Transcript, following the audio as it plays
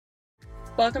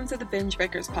Welcome to the Binge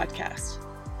Breakers podcast.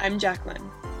 I'm Jacqueline.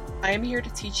 I am here to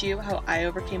teach you how I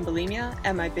overcame bulimia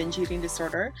and my binge eating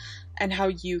disorder, and how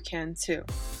you can too.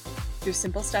 Through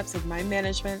simple steps of mind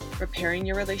management, repairing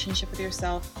your relationship with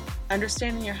yourself,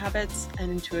 understanding your habits,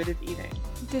 and intuitive eating.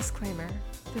 Disclaimer: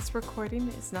 this recording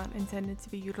is not intended to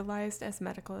be utilized as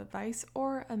medical advice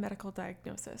or a medical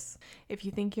diagnosis. If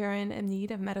you think you're in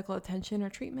need of medical attention or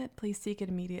treatment, please seek it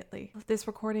immediately. This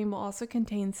recording will also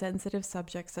contain sensitive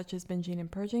subjects such as binging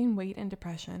and purging, weight, and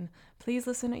depression. Please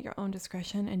listen at your own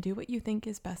discretion and do what you think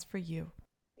is best for you.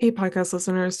 Hey, podcast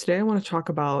listeners. Today I want to talk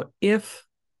about if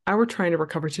I were trying to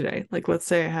recover today. Like, let's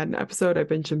say I had an episode, I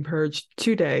binged and purged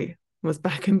today, was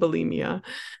back in bulimia,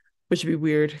 which would be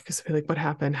weird because I'd be like, what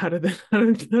happened? How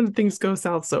did things go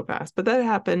south so fast? But that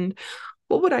happened.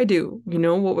 What would I do? You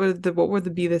know, what would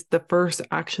the first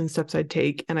action steps I'd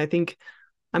take? And I think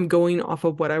I'm going off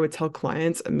of what I would tell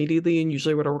clients immediately, and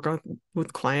usually what I work on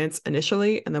with clients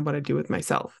initially, and then what I do with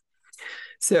myself.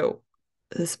 So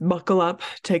just buckle up,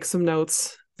 take some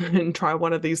notes, and try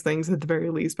one of these things at the very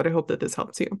least, but I hope that this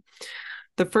helps you.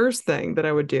 The first thing that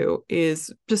I would do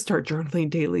is just start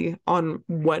journaling daily on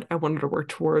what I wanted to work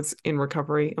towards in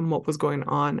recovery and what was going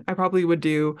on. I probably would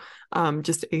do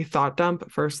just a thought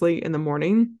dump firstly in the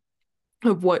morning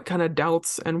of what kind of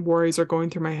doubts and worries are going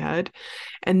through my head.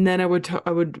 And then I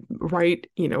would write,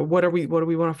 you know, what do we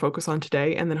want to focus on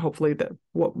today? And then hopefully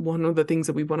one of the things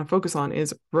that we want to focus on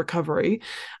is recovery.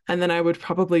 And then I would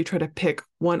probably try to pick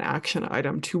one action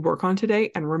item to work on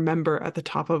today and remember at the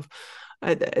top of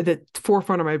the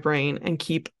forefront of my brain and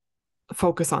keep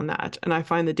focus on that. And I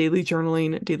find that daily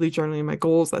journaling my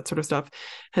goals, that sort of stuff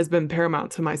has been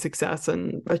paramount to my success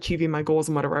and achieving my goals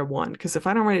and whatever I want. Because if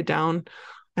I don't write it down,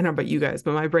 I don't know about you guys,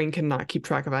 but my brain cannot keep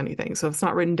track of anything. So if it's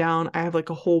not written down, I have like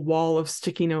a whole wall of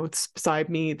sticky notes beside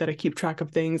me that I keep track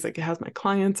of things. Like it has my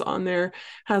clients on there,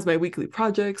 has my weekly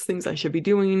projects, things I should be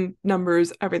doing,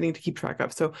 numbers, everything to keep track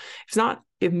of. So if it's not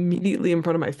immediately in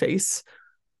front of my face,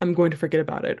 I'm going to forget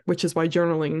about it, which is why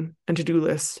journaling and to-do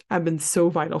lists have been so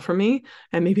vital for me.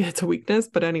 And maybe it's a weakness,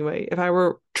 but anyway, if I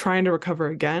were trying to recover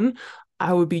again,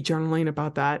 I would be journaling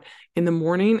about that in the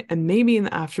morning and maybe in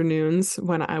the afternoons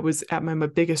when I was at my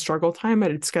biggest struggle time.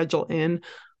 I'd schedule in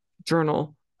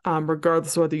journal,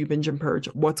 regardless of whether you binge and purge,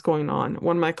 what's going on.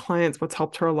 One of my clients, what's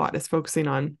helped her a lot is focusing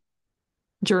on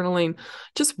journaling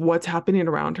just what's happening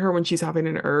around her when she's having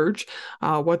an urge,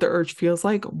 what the urge feels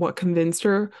like, what convinced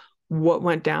her, what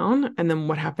went down, and then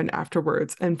what happened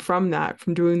afterwards. And from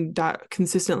doing that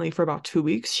consistently for about 2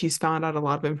 weeks, she's found out a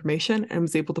lot of information and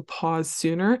was able to pause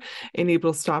sooner and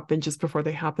able to stop binges before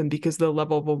they happen because of the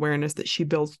level of awareness that she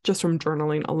builds just from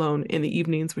journaling alone in the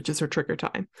evenings, which is her trigger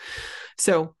time.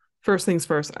 So first things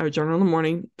first, I would journal in the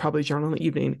morning, probably journal in the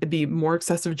evening. It'd be more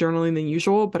excessive journaling than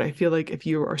usual, but I feel like if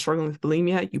you are struggling with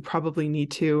bulimia, you probably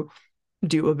need to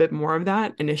do a bit more of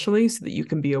that initially so that you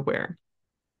can be aware.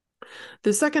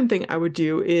 The second thing I would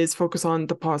do is focus on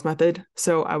the pause method.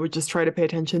 So I would just try to pay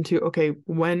attention to, okay,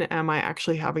 when am I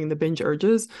actually having the binge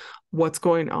urges? What's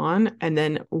going on? And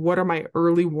then what are my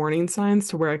early warning signs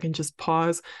to where I can just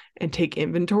pause and take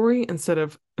inventory instead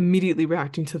of immediately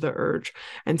reacting to the urge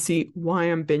and see why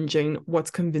I'm binging,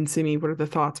 what's convincing me, what are the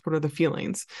thoughts, what are the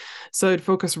feelings. So I'd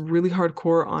focus really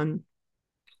hardcore on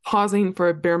pausing for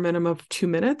a bare minimum of 2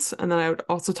 minutes. And then I would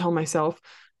also tell myself,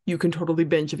 you can totally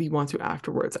binge if you want to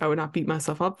afterwards. I would not beat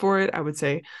myself up for it. I would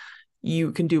say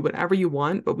you can do whatever you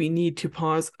want, but we need to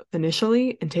pause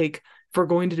initially and if we're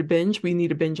going to binge, we need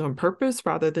to binge on purpose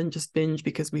rather than just binge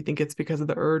because we think it's because of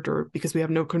the urge or because we have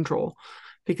no control,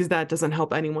 because that doesn't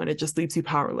help anyone. It just leaves you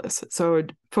powerless. So I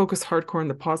would focus hardcore on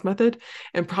the pause method,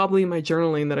 and probably my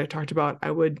journaling that I talked about, I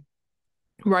would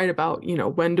write about, you know,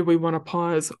 when do we want to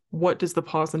pause? What does the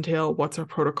pause entail? What's our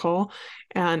protocol?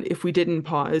 And if we didn't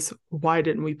pause, why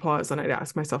didn't we pause? And I'd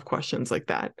ask myself questions like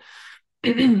that.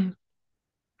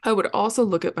 I would also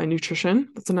look at my nutrition.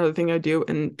 That's another thing I do,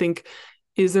 and think,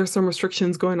 is there some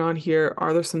restrictions going on here?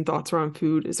 Are there some thoughts around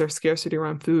food? Is there scarcity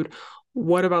around food?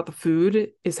 What about the food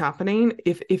is happening?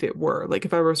 If it were, like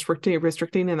if I were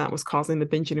restricting and that was causing the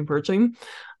binging and purging,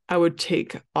 I would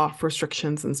take off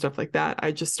restrictions and stuff like that.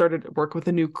 I just started work with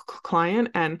a new client,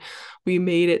 and we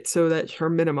made it so that her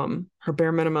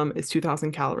bare minimum is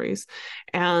 2,000 calories.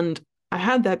 And I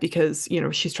had that because, you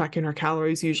know, she's tracking her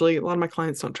calories. Usually a lot of my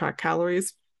clients don't track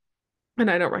calories,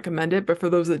 and I don't recommend it. But for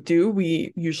those that do,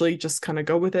 we usually just kind of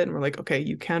go with it. And we're like, okay,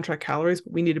 you can track calories,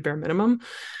 but we need a bare minimum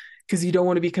because you don't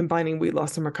want to be combining weight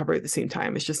loss and recovery at the same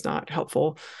time. It's just not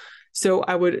helpful. So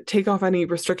I would take off any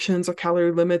restrictions or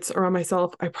calorie limits around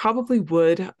myself. I probably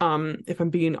would, if I'm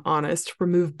being honest,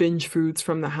 remove binge foods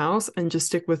from the house and just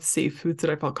stick with safe foods that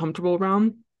I felt comfortable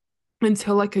around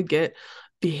until I could get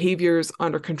behaviors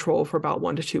under control for about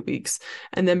 1 to 2 weeks,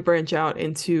 and then branch out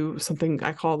into something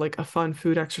I call like a fun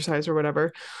food exercise or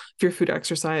whatever, fear food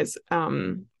exercise,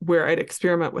 where I'd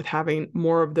experiment with having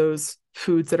more of those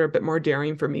foods that are a bit more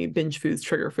daring for me, binge foods,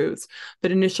 trigger foods.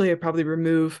 But initially, I'd probably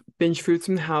remove binge foods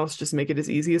from the house, just make it as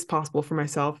easy as possible for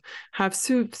myself, have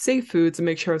safe foods and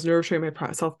make sure I was nourishing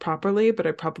myself properly, but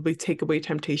I'd probably take away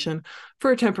temptation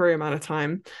for a temporary amount of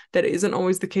time. That isn't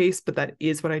always the case, but that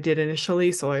is what I did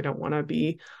initially, so I don't want to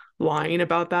be lying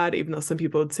about that, even though some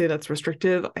people would say that's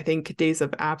restrictive. I think days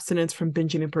of abstinence from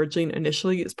binging and purging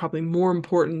initially is probably more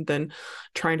important than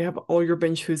trying to have all your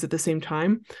binge foods at the same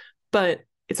time, but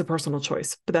it's a personal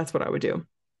choice. But that's what I would do.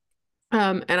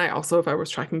 And I also, if I was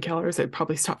tracking calories, I'd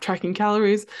probably stop tracking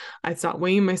calories. I'd stop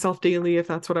weighing myself daily if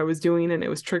that's what I was doing and it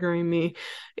was triggering me.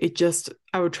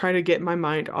 I would try to get my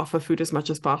mind off of food as much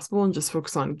as possible and just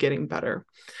focus on getting better.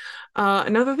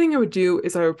 Another thing I would do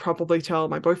is I would probably tell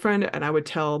my boyfriend and I would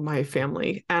tell my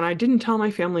family. And I didn't tell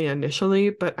my family initially,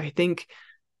 but I think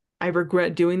I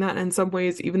regret doing that in some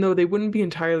ways, even though they wouldn't be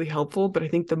entirely helpful. But I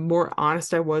think the more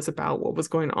honest I was about what was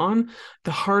going on, the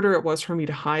harder it was for me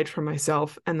to hide from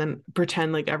myself and then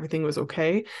pretend like everything was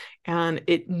okay. And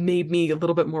it made me a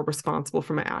little bit more responsible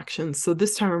for my actions. So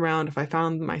this time around, if I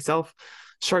found myself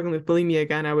struggling with bulimia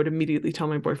again, I would immediately tell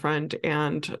my boyfriend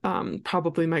and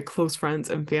probably my close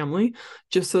friends and family,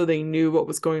 just so they knew what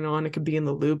was going on. It could be in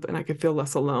the loop and I could feel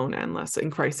less alone and less in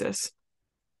crisis.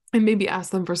 And maybe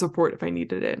ask them for support if I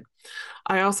needed it.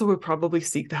 I also would probably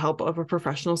seek the help of a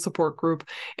professional support group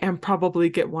and probably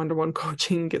get one-to-one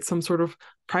coaching, get some sort of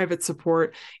private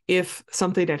support. If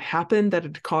something had happened that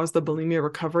had caused the bulimia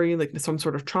recovery, like some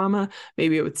sort of trauma,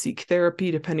 maybe I would seek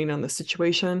therapy depending on the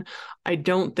situation. I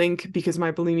don't think, because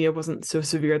my bulimia wasn't so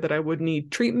severe, that I would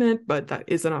need treatment, but that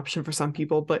is an option for some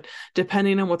people. But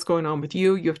depending on what's going on with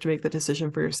you, you have to make the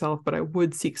decision for yourself. But I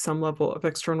would seek some level of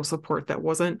external support that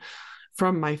wasn't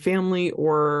from my family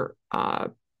or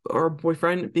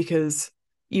boyfriend, because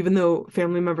even though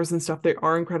family members and stuff, they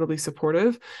are incredibly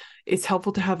supportive, it's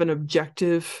helpful to have an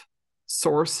objective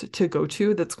source to go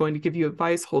to that's going to give you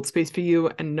advice, hold space for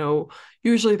you, and know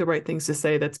usually the right things to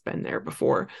say that's been there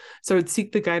before. So I'd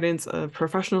seek the guidance of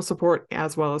professional support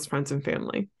as well as friends and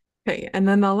family. Okay, and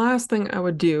then the last thing I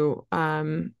would do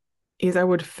is I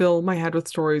would fill my head with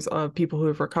stories of people who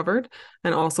have recovered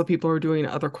and also people who are doing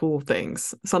other cool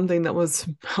things. Something that was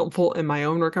helpful in my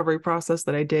own recovery process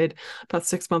that I did about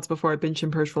 6 months before I binge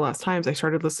and purged for the last times, I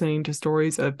started listening to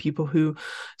stories of people who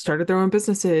started their own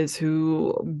businesses,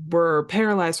 who were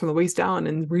paralyzed from the waist down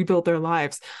and rebuilt their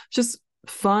lives. Just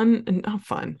fun and not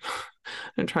fun.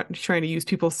 I'm trying to use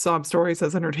people's sob stories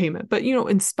as entertainment, but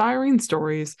inspiring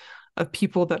stories of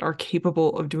people that are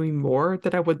capable of doing more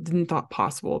that I didn't thought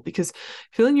possible. Because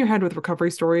filling your head with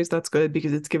recovery stories, that's good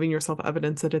because it's giving yourself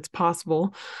evidence that it's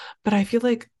possible. But I feel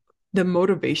like the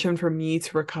motivation for me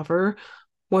to recover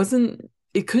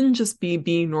it couldn't just be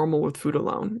being normal with food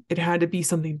alone. It had to be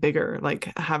something bigger,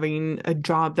 like having a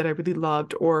job that I really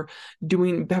loved, or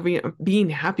being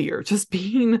happier. Just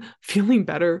feeling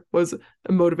better was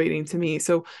motivating to me.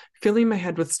 So filling my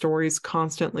head with stories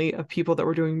constantly of people that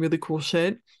were doing really cool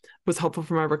shit was helpful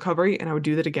for my recovery, and I would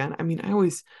do that again. I mean,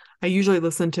 I usually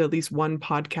listen to at least one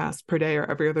podcast per day or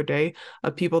every other day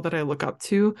of people that I look up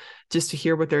to, just to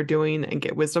hear what they're doing and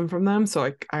get wisdom from them.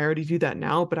 So I already do that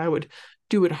now, but I would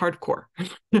do it hardcore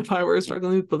if I were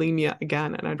struggling with bulimia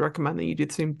again, and I'd recommend that you do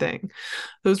the same thing.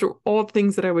 Those are all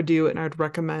things that I would do, and I'd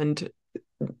recommend.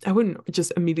 I wouldn't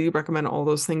just immediately recommend all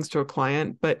those things to a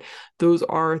client, but those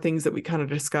are things that we kind of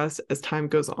discuss as time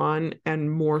goes on,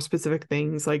 and more specific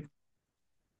things like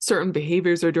certain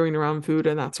behaviors they're doing around food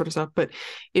and that sort of stuff. But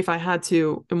if I had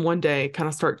to, in one day, kind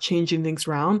of start changing things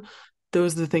around,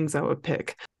 those are the things I would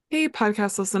pick. Hey,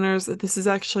 podcast listeners, this is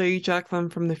actually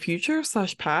Jacqueline from the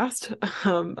future/past.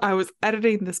 I was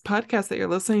editing this podcast that you're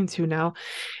listening to now,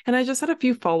 and I just had a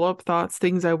few follow-up thoughts,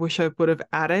 things I wish I would have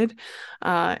added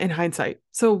in hindsight.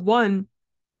 So one,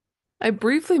 I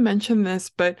briefly mentioned this,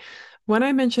 but when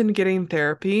I mentioned getting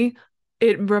therapy,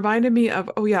 it reminded me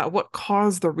of, oh yeah, what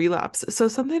caused the relapse. So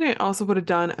something I also would have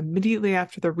done immediately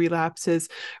after the relapse is,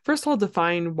 first of all,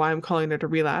 define why I'm calling it a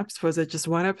relapse. Was it just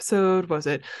one episode? Was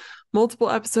it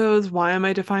multiple episodes? Why am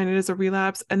I defining it as a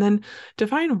relapse? And then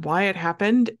define why it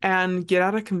happened and get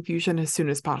out of confusion as soon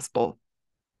as possible.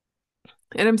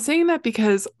 And I'm saying that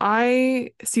because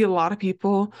I see a lot of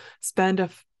people spend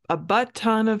a butt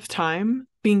ton of time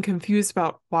being confused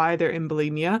about why they're in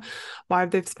bulimia, why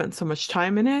they've spent so much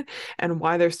time in it, and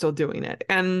why they're still doing it.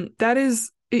 And that is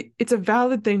it's a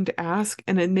valid thing to ask,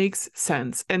 and it makes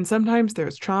sense. And sometimes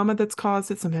there's trauma that's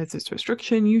caused it. Sometimes it's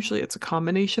restriction. Usually it's a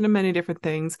combination of many different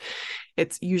things.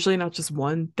 It's usually not just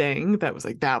one thing that was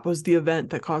like, that was the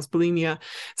event that caused bulimia.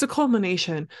 It's a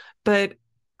culmination. But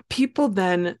people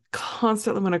then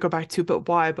constantly want to go back to, but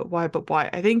why, but why, but why?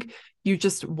 I think you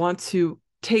just want to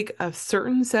take a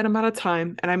certain set amount of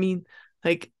time. And I mean,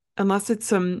 like, unless it's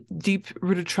some deep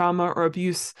rooted trauma or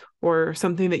abuse or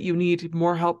something that you need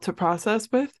more help to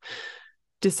process with,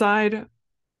 decide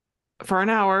for an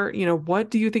hour, what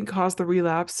do you think caused the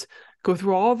relapse? Go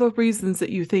through all the reasons that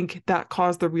you think that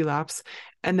caused the relapse,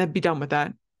 and then be done with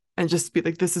that. And just be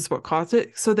like, this is what caused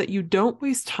it, so that you don't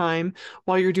waste time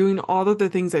while you're doing all of the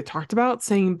things I talked about,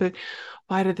 saying, but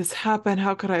why did this happen?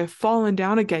 How could I have fallen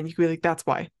down again? You could be like, that's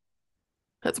why.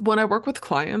 That's when I work with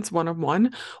clients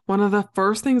one-on-one, one of the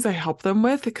first things I help them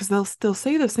with, because they'll still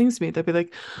say those things to me. They'll be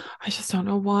like, I just don't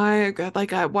know why.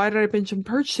 Why did I binge and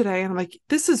purge today? And I'm like,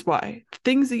 this is why.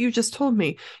 Things that you just told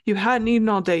me. You hadn't eaten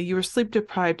all day. You were sleep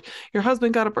deprived. Your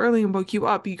husband got up early and woke you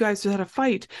up. You guys just had a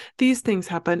fight. These things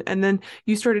happened. And then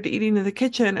you started eating in the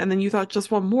kitchen, and then you thought just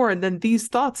one more. And then these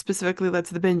thoughts specifically led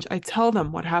to the binge. I tell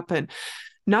them what happened.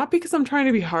 Not because I'm trying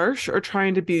to be harsh or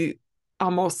trying to be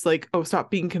almost like, oh,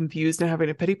 stop being confused and having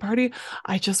a pity party.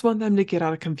 I just want them to get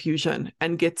out of confusion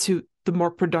and get to the more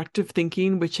productive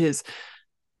thinking, which is,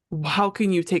 how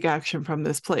can you take action from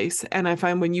this place? And I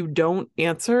find when you don't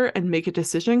answer and make a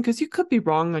decision, because you could be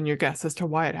wrong on your guess as to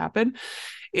why it happened,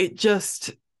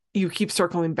 you keep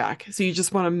circling back. So you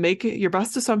just want to make your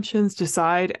best assumptions,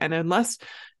 decide, and unless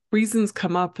reasons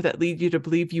come up that lead you to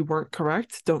believe you weren't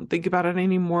correct, don't think about it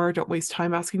anymore. Don't waste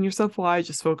time asking yourself why.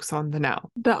 Just focus on the now.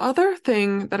 The other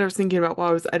thing that I was thinking about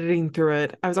while I was editing through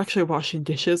it, I was actually washing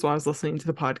dishes while I was listening to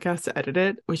the podcast to edit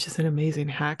it, which is an amazing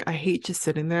hack. I hate just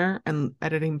sitting there and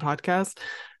editing podcasts.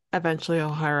 Eventually I'll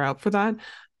hire out for that.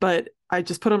 But I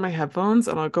just put on my headphones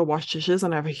and I'll go wash dishes,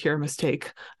 and if I hear a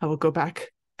mistake, I will go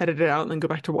back, edit it out, and then go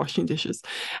back to washing dishes.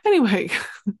 Anyway,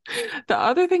 the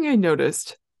other thing I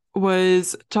noticed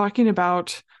was talking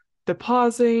about the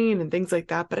pausing and things like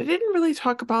that, but I didn't really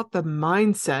talk about the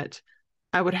mindset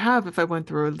I would have if I went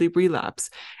through a relapse.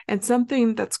 And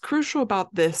something that's crucial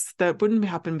about this that wouldn't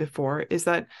happen before is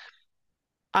that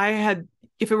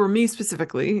if it were me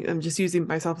specifically, I'm just using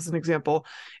myself as an example,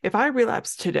 if I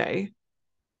relapsed today,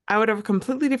 I would have a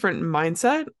completely different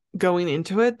mindset going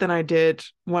into it than I did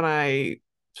when I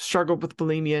struggled with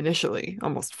bulimia initially,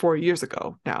 almost 4 years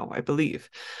ago now, I believe.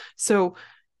 So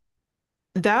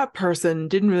that person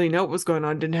didn't really know what was going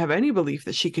on, didn't have any belief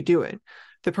that she could do it.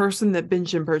 The person that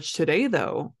binged and purged today,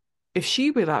 though, if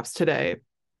she relapsed today,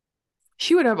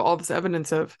 she would have all this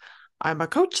evidence of, I'm a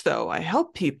coach, though. I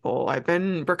help people. I've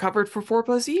been recovered for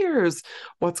 4+ years.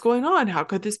 What's going on? How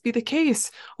could this be the case?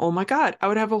 Oh my God. I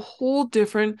would have a whole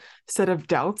different set of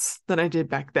doubts than I did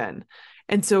back then.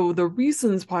 And so the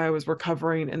reasons why I was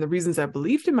recovering and the reasons I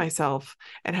believed in myself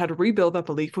and how to rebuild that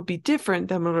belief would be different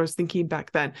than what I was thinking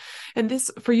back then. And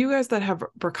this, for you guys that have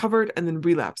recovered and then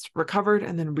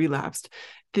relapsed,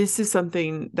 this is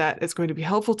something that is going to be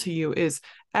helpful to you, is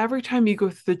every time you go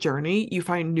through the journey, you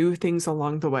find new things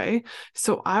along the way.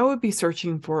 So I would be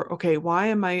searching for, okay, why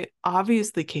am I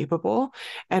obviously capable?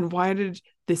 And why did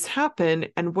this happen?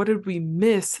 And what did we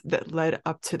miss that led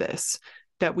up to this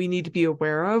that we need to be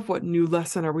aware of? What new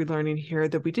lesson are we learning here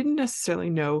that we didn't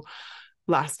necessarily know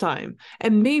last time?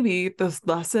 And maybe this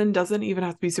lesson doesn't even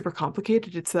have to be super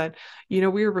complicated. It's that, we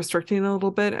were restricting a little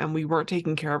bit and we weren't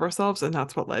taking care of ourselves, and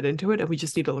that's what led into it. And we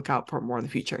just need to look out for it more in the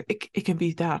future. It can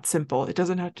be that simple. It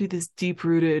doesn't have to be this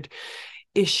deep-rooted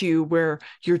issue where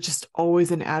you're just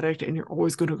always an addict and you're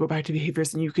always going to go back to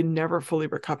behaviors and you can never fully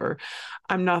recover.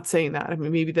 I'm not saying that. I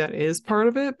mean, maybe that is part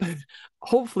of it, but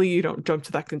hopefully you don't jump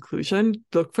to that conclusion.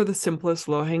 Look for the simplest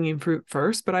low-hanging fruit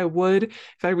first. But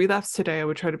if I relapse today, I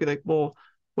would try to be like, well,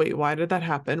 wait, why did that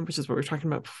happen? Which is what we were talking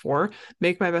about before.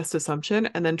 Make my best assumption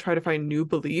and then try to find new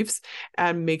beliefs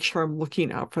and make sure I'm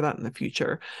looking out for that in the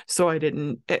future. So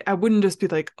I wouldn't just be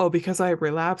like, oh, because I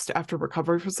relapsed after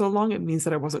recovery for so long, it means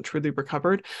that I wasn't truly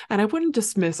recovered. And I wouldn't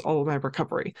dismiss all of my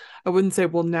recovery. I wouldn't say,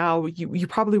 well, now you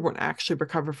probably weren't actually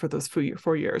recovered for those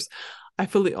 4 years. I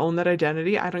fully own that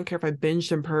identity. I don't care if I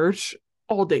binged and purged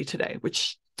all day today,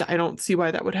 which I don't see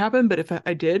why that would happen, but if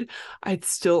I did, I'd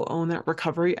still own that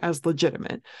recovery as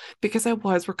legitimate because I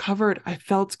was recovered. I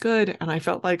felt good and I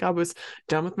felt like I was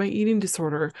done with my eating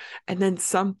disorder. And then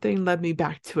something led me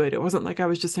back to it. It wasn't like I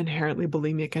was just inherently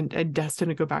bulimic and destined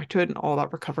to go back to it and all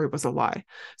that recovery was a lie.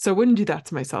 So I wouldn't do that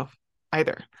to myself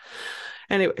either.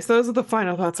 Anyway, so those are the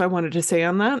final thoughts I wanted to say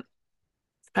on that.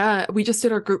 We just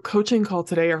did our group coaching call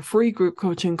today, our free group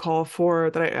coaching call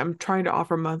that I'm trying to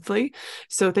offer monthly.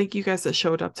 So thank you guys that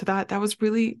showed up to that. That was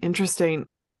really interesting.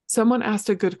 Someone asked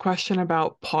a good question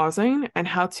about pausing and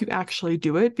how to actually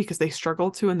do it because they struggle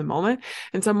to in the moment.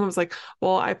 And someone was like,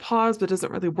 well, I paused, but it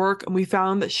doesn't really work. And we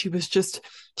found that she was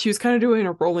kind of doing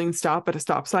a rolling stop at a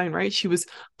stop sign, right? She was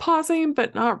pausing,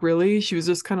 but not really. She was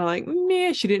just kind of like,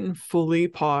 meh. She didn't fully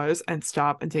pause and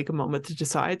stop and take a moment to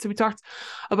decide. So we talked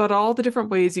about all the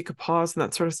different ways you could pause and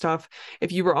that sort of stuff.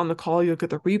 If you were on the call, you'll get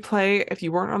the replay. If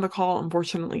you weren't on the call,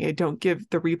 unfortunately, I don't give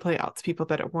the replay out to people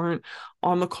that weren't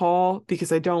on the call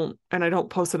because I don't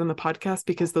post it on the podcast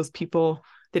because those people,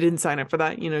 they didn't sign up for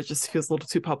that. It just feels a little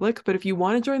too public. But if you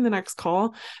want to join the next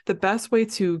call, the best way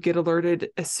to get alerted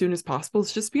as soon as possible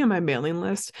is just be on my mailing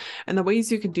list. And the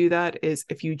ways you can do that is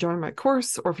if you join my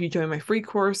course or if you join my free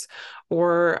course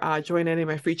or join any of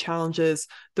my free challenges.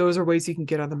 Those are ways you can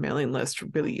get on the mailing list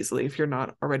really easily if you're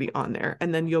not already on there.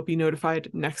 And then you'll be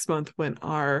notified next month when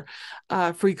our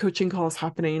free coaching call is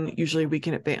happening, usually a week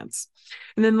in advance.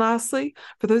 And then lastly,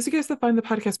 for those of you guys that find the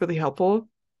podcast really helpful,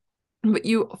 but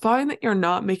you find that you're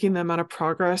not making the amount of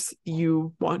progress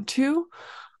you want to,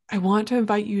 I want to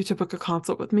invite you to book a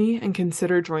consult with me and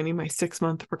consider joining my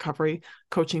 6-month recovery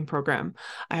coaching program.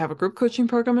 I have a group coaching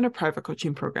program and a private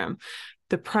coaching program.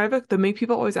 The main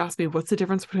people always ask me, what's the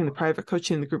difference between the private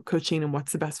coaching and the group coaching and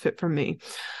what's the best fit for me?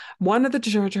 One of the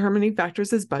determining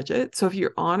factors is budget. So if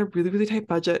you're on a really, really tight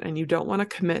budget and you don't want to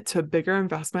commit to a bigger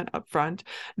investment up front,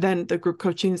 then the group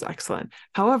coaching is excellent.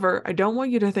 However, I don't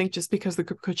want you to think just because the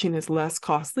group coaching is less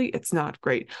costly, it's not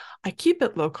great. I keep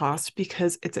it low cost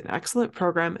because it's an excellent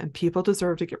program and people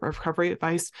deserve to get recovery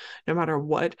advice no matter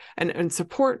what, and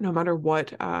support no matter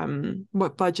what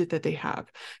budget that they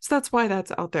have. So that's why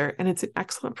that's out there. And it's an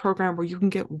excellent program where you can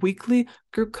get weekly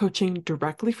group coaching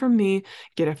directly from me,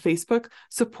 get a Facebook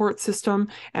support system,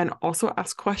 and also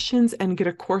ask questions and get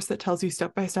a course that tells you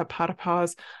step-by-step how to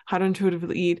pause, how to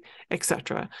intuitively eat,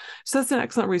 etc. So that's an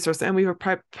excellent resource. And we have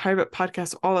a private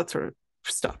podcast, all that sort of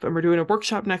stuff. And we're doing a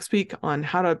workshop next week on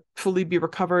how to fully be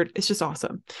recovered. It's just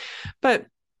awesome. But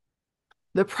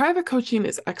the private coaching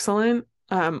is excellent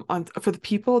for the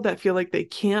people that feel like they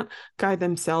can't guide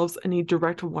themselves and need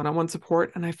direct one-on-one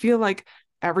support. And I feel like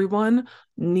everyone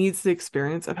needs the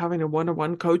experience of having a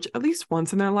one-on-one coach at least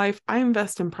once in their life. I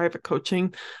invest in private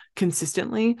coaching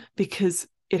consistently because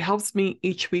it helps me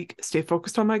each week stay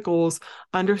focused on my goals,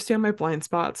 understand my blind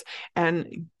spots,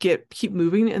 and keep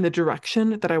moving in the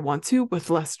direction that I want to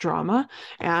with less drama,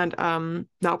 and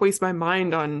not waste my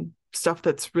mind on stuff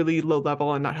that's really low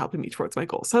level and not helping me towards my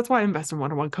goals. So that's why I invest in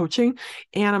one-on-one coaching,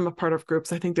 and I'm a part of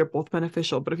groups. I think they're both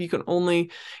beneficial, but if you can only,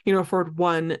 afford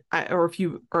one, or if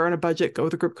you are on a budget, go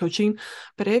with the group coaching.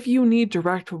 But if you need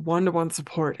direct one-to-one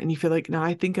support and you feel like, no,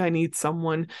 I think I need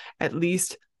someone at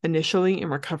least initially in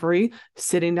recovery,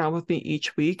 sitting down with me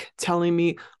each week, telling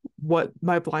me what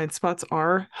my blind spots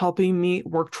are, helping me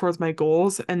work towards my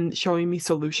goals and showing me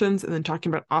solutions, and then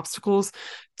talking about obstacles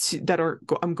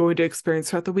I'm going to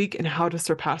experience throughout the week and how to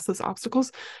surpass those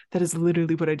obstacles. That is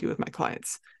literally what I do with my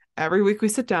clients. Every week we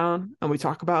sit down and we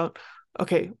talk about,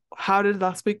 okay, how did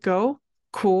last week go?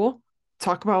 Cool.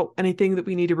 Talk about anything that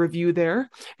we need to review there,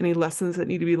 any lessons that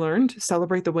need to be learned,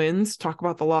 celebrate the wins, talk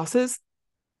about the losses.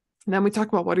 And then we talk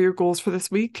about what are your goals for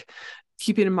this week,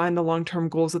 keeping in mind the long-term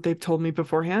goals that they've told me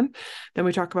beforehand. Then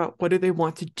we talk about what do they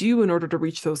want to do in order to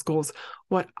reach those goals?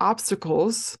 What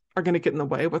obstacles are going to get in the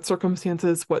way? What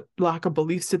circumstances, what lack of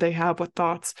beliefs do they have? What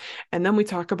thoughts? And then we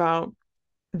talk about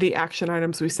the action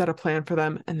items. We set a plan for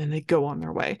them, and then they go on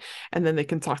their way. And then they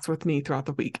can talk with me throughout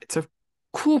the week. It's a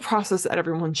cool process that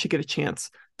everyone should get a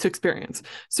chance to experience.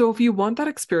 So if you want that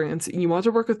experience and you want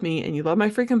to work with me and you love my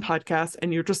freaking podcast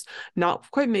and you're just not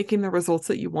quite making the results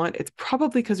that you want, it's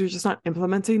probably because you're just not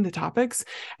implementing the topics,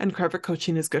 and private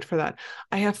coaching is good for that.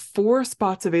 I have 4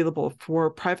 spots available for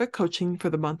private coaching for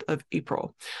the month of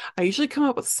April. I usually come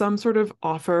up with some sort of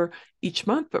offer each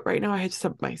month, but right now I just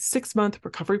have my 6-month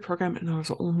recovery program and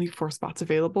there's only 4 spots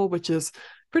available, which is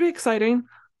pretty exciting,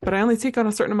 but I only take on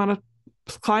a certain amount of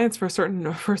clients for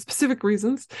specific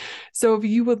reasons. So if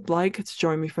you would like to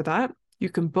join me for that, you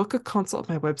can book a consult at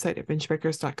my website at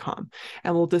bingebreakers.com,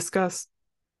 and we'll discuss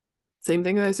same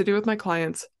thing that I used to do with my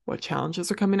clients. What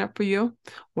challenges are coming up for you?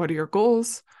 What are your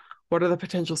goals? What are the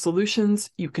potential solutions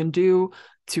you can do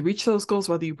to reach those goals,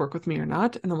 whether you work with me or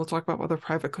not? And then we'll talk about whether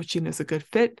private coaching is a good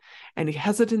fit, any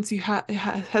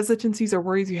hesitancies or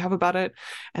worries you have about it.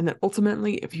 And then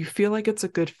ultimately, if you feel like it's a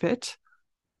good fit,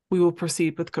 we will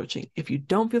proceed with coaching. If you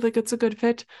don't feel like it's a good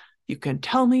fit, you can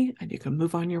tell me and you can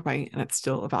move on your way, and it's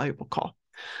still a valuable call.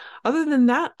 Other than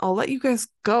that, I'll let you guys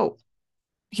go.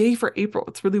 yay for April.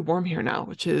 It's really warm here now,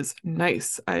 which is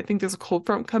nice. I think there's a cold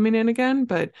front coming in again,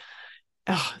 but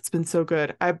it's been so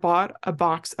good. I bought a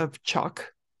box of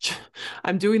chalk.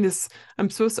 I'm doing this.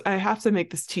 I have to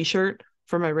make this t-shirt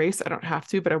for my race. I don't have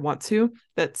to, but I want to,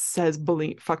 that says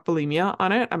fuck bulimia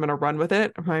on it. I'm going to run with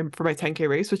it for my 10K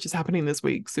race, which is happening this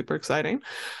week. Super exciting.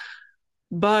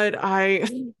 But I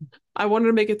wanted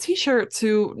to make a t-shirt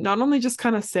to not only just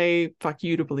kind of say fuck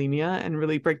you to bulimia and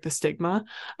really break the stigma.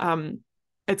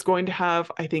 It's going to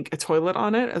have, I think, a toilet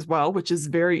on it as well, which is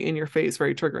very in your face,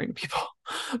 very triggering to people.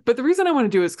 But the reason I want to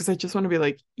do it is because I just want to be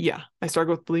like, yeah, I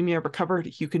struggled with bulimia, I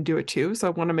recovered, you can do it too. So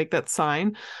I want to make that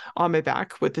sign on my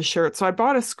back with the shirt. So I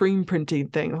bought a screen printing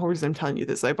thing. The whole reason I'm telling you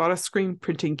this, I bought a screen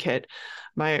printing kit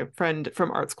my friend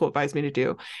from art school advised me to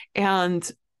do. And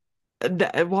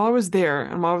while I was there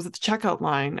and while I was at the checkout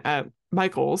line at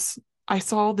Michael's, I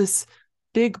saw this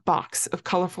big box of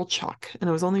colorful chalk, and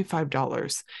it was only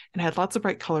 $5 and had lots of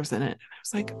bright colors in it. And I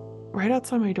was like, right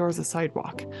outside my door is a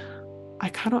sidewalk.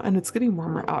 And it's getting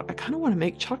warmer out. I kind of want to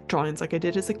make chalk drawings like I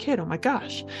did as a kid. Oh my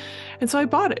gosh. And so I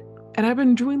bought it, and I've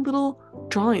been doing little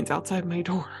drawings outside my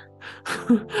door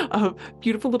of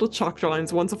beautiful little chalk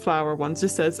drawings. One's a flower, one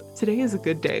just says, "Today is a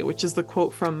good day," which is the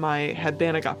quote from my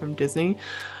headband I got from Disney.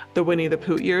 The Winnie the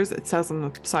Pooh ears, it says on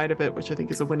the side of it, which I think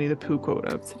is a Winnie the Pooh quote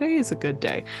of "Today is a good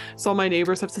day." So all my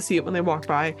neighbors have to see it when they walk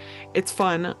by. It's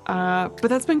fun, but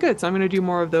that's been good. So I'm going to do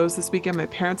more of those this weekend. My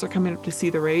parents are coming up to see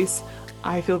the race.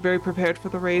 I feel very prepared for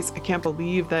the race. I can't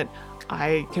believe that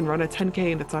I can run a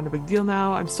 10K and it's not a big deal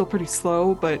now. I'm still pretty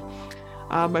slow, but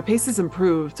my pace has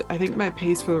improved. I think my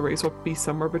pace for the race will be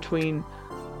somewhere between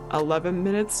 11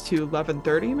 minutes to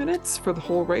 11:30 minutes for the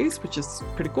whole race, which is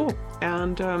pretty cool.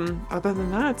 And other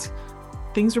than that,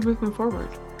 things are moving forward.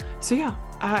 So yeah,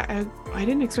 I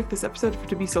didn't expect this episode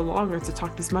to be so long or to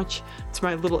talk this much to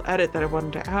my little edit that I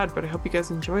wanted to add, but I hope you guys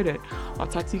enjoyed it. I'll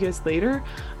talk to you guys later.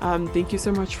 Thank you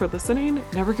so much for listening.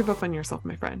 Never give up on yourself,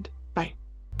 my friend. Bye.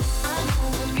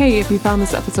 Hey, if you found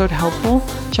this episode helpful,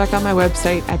 check out my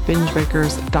website at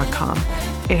bingebreakers.com.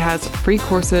 It has free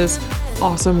courses,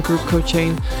 awesome group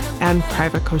coaching, and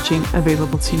private coaching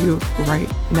available to you right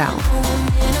now.